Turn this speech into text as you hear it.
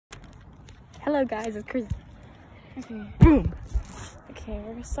Hello guys, it's Chris. Okay. Boom. Okay,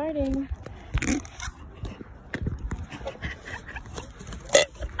 we're starting. This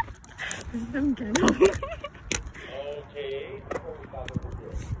is some good.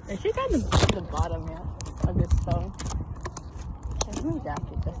 I should got the bottom of this phone. I have my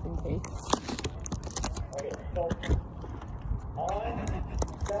jacket just in case.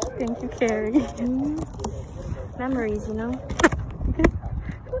 Thank you, Carrie. Memories, you know?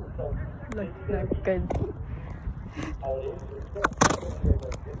 Look good.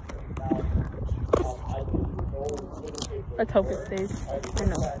 Let's hope it stays. I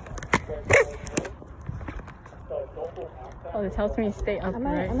know. Oh, this helps me stay up,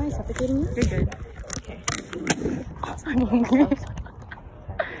 right? Am I suffocating you? You're good. Okay. I'm hungry.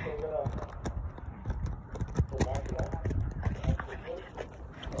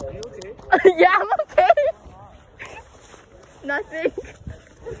 Yeah, I'm okay. Nothing.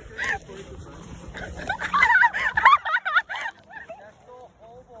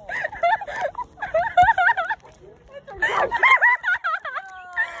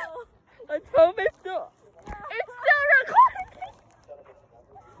 Let's hope it's still recording.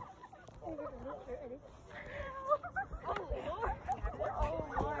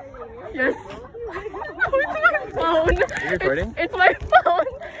 Yes. It's my phone. Are you recording? It's my phone.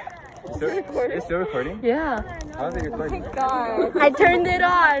 It's still recording? Yeah. How is it recording? Oh my God. I turned it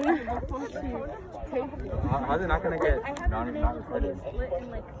on. How's it not gonna get not recorded?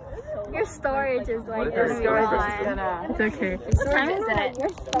 Your storage is like What if your storage It's okay. What time is it?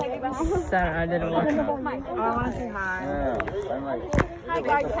 7. I didn't watch it. I want to say hi. Yeah, I'm like... Hi,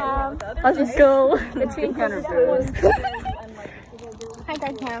 Guard Cam. Let's go. Between kind of food. Hi,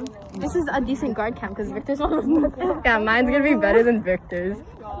 Guard Cam. This is a decent Guard Cam because Victor's one was nothing. Yeah, mine's gonna be better than Victor's.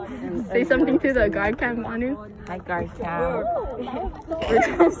 Say something to the Guard Cam, Manu. Hi, Guard Cam.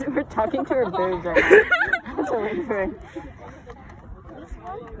 We're talking to our birds right now. That's what we're doing.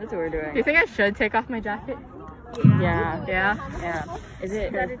 That's what we're doing. Do you think I should take off my jacket? Yeah. Yeah? Is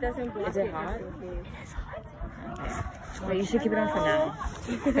it hot? It is hot. Okay. Well, you should keep it on for now.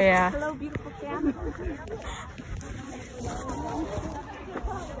 Yeah. Hello, beautiful Cam.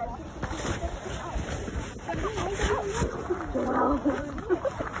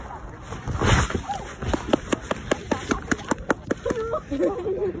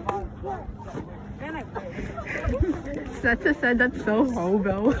 Seta said that's so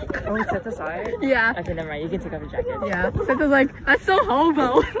hobo. Oh, set aside? Yeah. Okay, never mind. You can take off your jacket. Yeah. Seta's like, that's so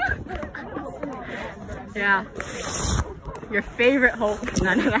hobo. Yeah. Your favorite hobo.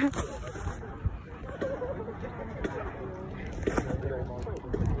 No.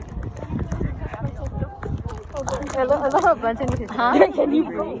 A little bunch in his Huh? Can you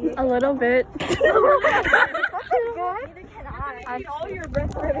breathe? A little bit. Neither can I. See all your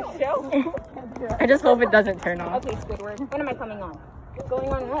breath for the show. I just hope it doesn't turn off. Okay, Squidward. When am I coming on? Going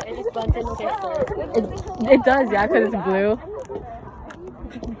on what? It just blends in. It does, yeah, because it's blue.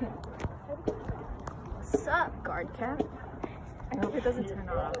 What's up, Guard Cam? I hope it doesn't turn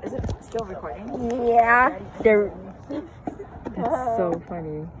off. Is it still recording? Yeah. They're... That's so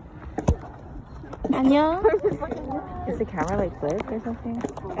funny. Anya? Is the camera like flipped or something?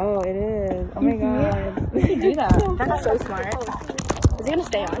 Oh, it is. Oh my god. We can do that. That's so smart. Is it gonna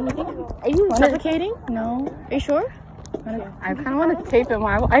stay on, you think? Are you suffocating? No. Are you sure? I kind of want to tape it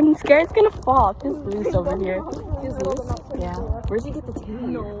more. I'm scared it's gonna fall. It feels loose over here. Yeah. Where'd you get the tape?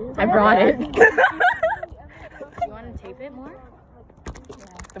 No. I brought it. You want to tape it more? Yeah.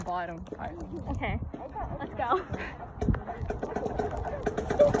 The bottom part. Okay. Let's go.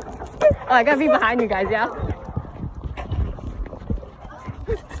 Oh, I gotta be behind you guys, yeah?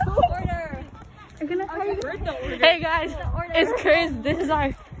 Hey guys, it's Chris. This is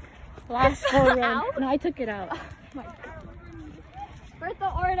our last photo run. No, I took it out. Oh my God.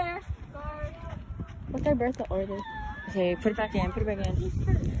 Birthday order. What's our birthday order? Okay, put it back in. Put it back in.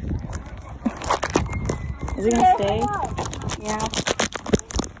 Is it gonna stay? Yeah.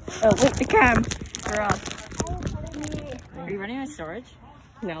 Oh, wait, the cam. We're off. Are you running out of storage?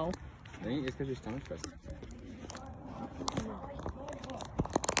 No. I think it's because your stomach's pressing.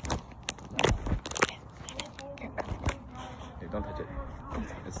 Hey, don't touch it.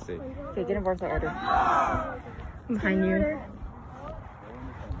 It's safe. Okay, get in birthday order. Behind you.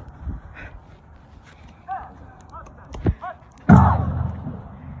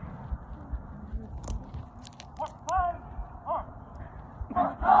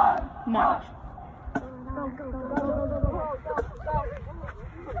 March.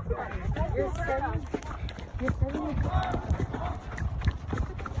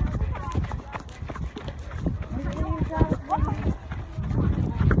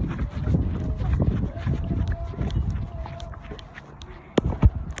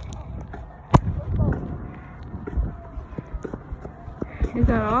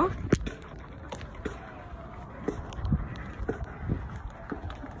 that off?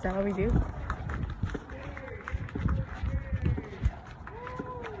 Is that what we do?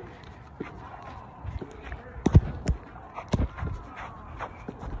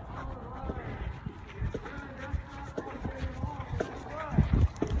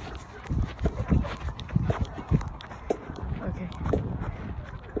 Okay.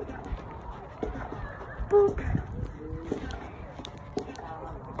 Boop.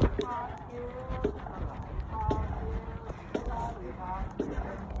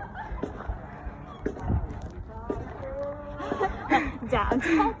 Down.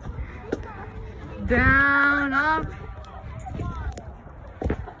 Down, up.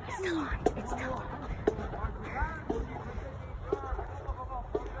 It's still on. It's still on.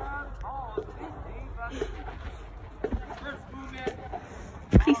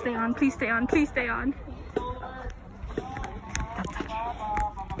 Please stay on. Please stay on. Please stay on. That's okay.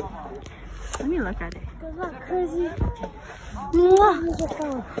 Let me look at it. Good luck, crazy.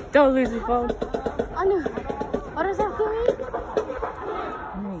 Don't lose your phone. I know. What does that thing mean?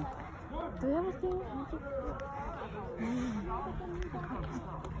 Do we have a thing?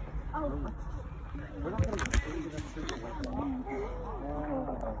 Oh.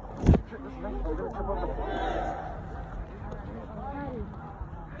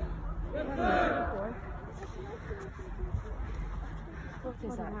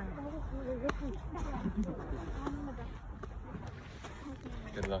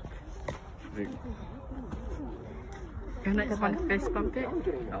 Good luck. You're not just want to fist bump it?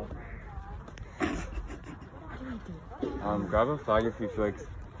 No. Grab a flag if you feel like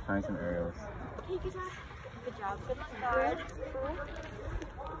trying some aerials. Okay, good job. Good job. Good luck, guard.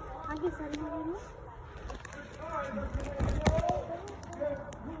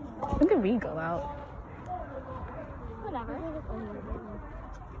 When did we go out? Whatever.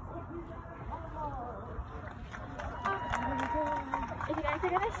 If you guys are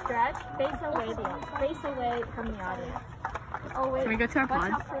gonna stretch, face away from the audience. Oh wait. Can we go to our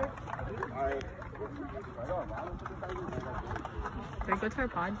pod? Can we go to our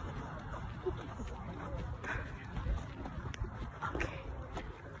pod? Okay.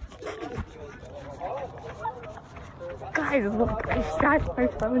 Guys, look, I strapped my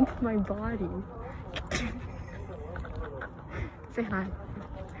phone to my body. Say hi.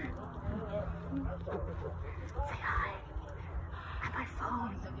 Say hi. And my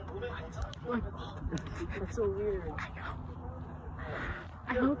phone. Look. That's so weird. I know.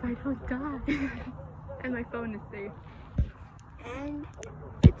 I hope I don't die. And my phone is safe. And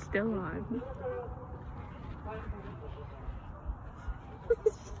it's still on.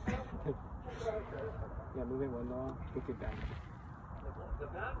 Yeah, moving one more, pick it down.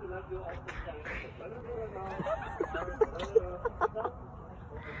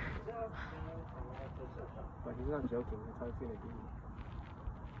 But he's not joking, that's how it's gonna be.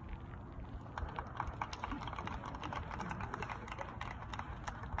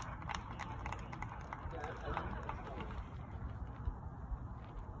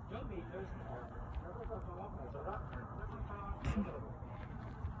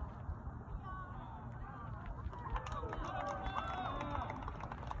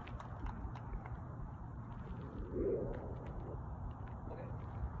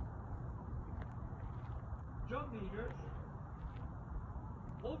 Jump leaders,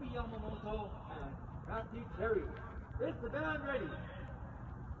 Obi Yamamoto and Matthew Terry. Is the band ready?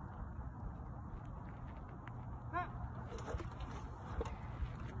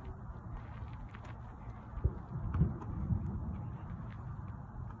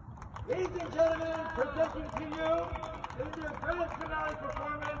 Ladies and gentlemen, presenting to you in their grand finale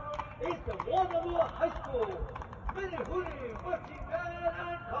performance is the Wannabe High School Mini Hootie Marching Band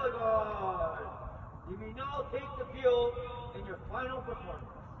and Color Guard. You may now take the field in your final performance.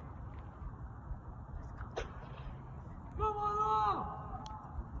 Move along!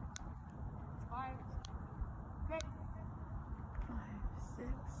 5, 6,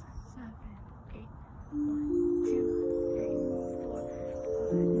 7, 8. 1, 2, 3, 4,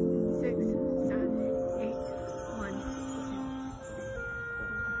 5, 6, 7, 8. 1,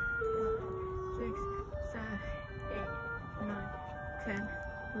 2, 6, 7, 8, 9, 10,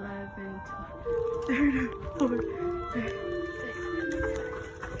 11, 12, 13, 14, 15.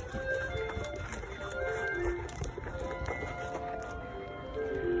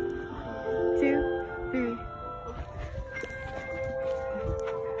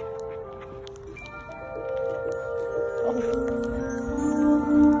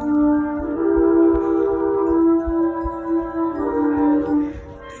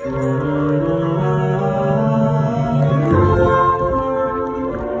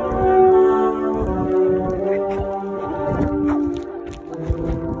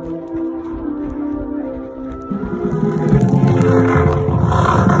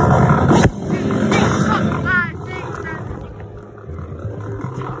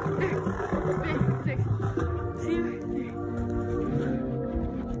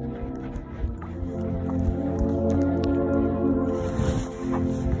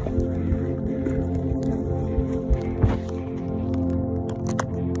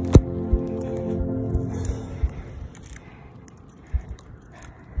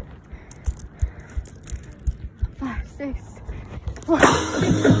 6, 1,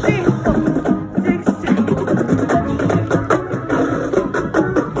 2, 3, 4, 6, 7, 1, 2,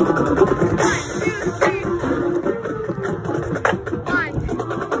 3,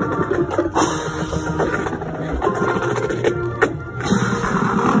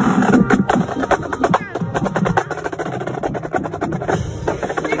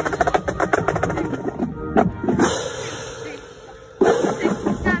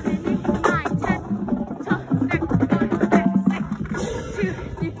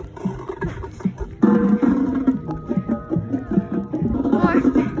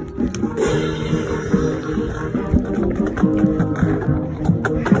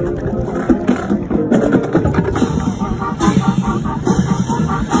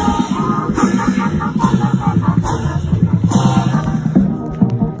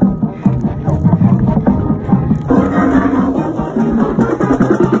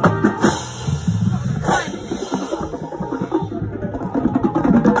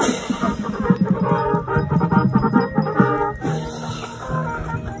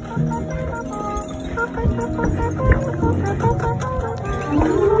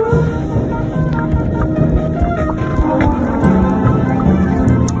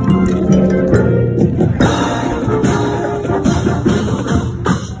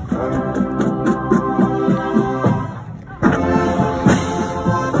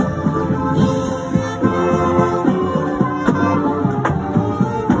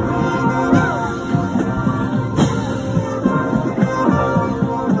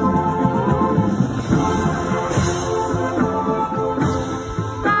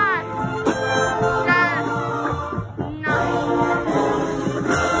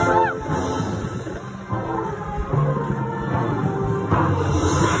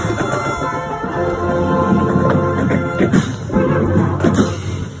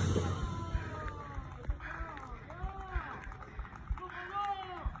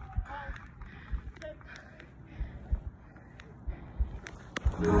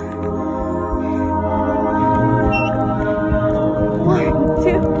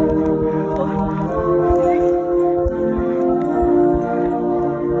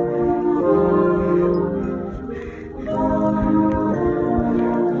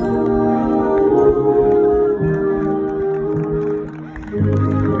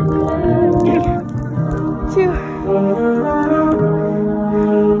 2,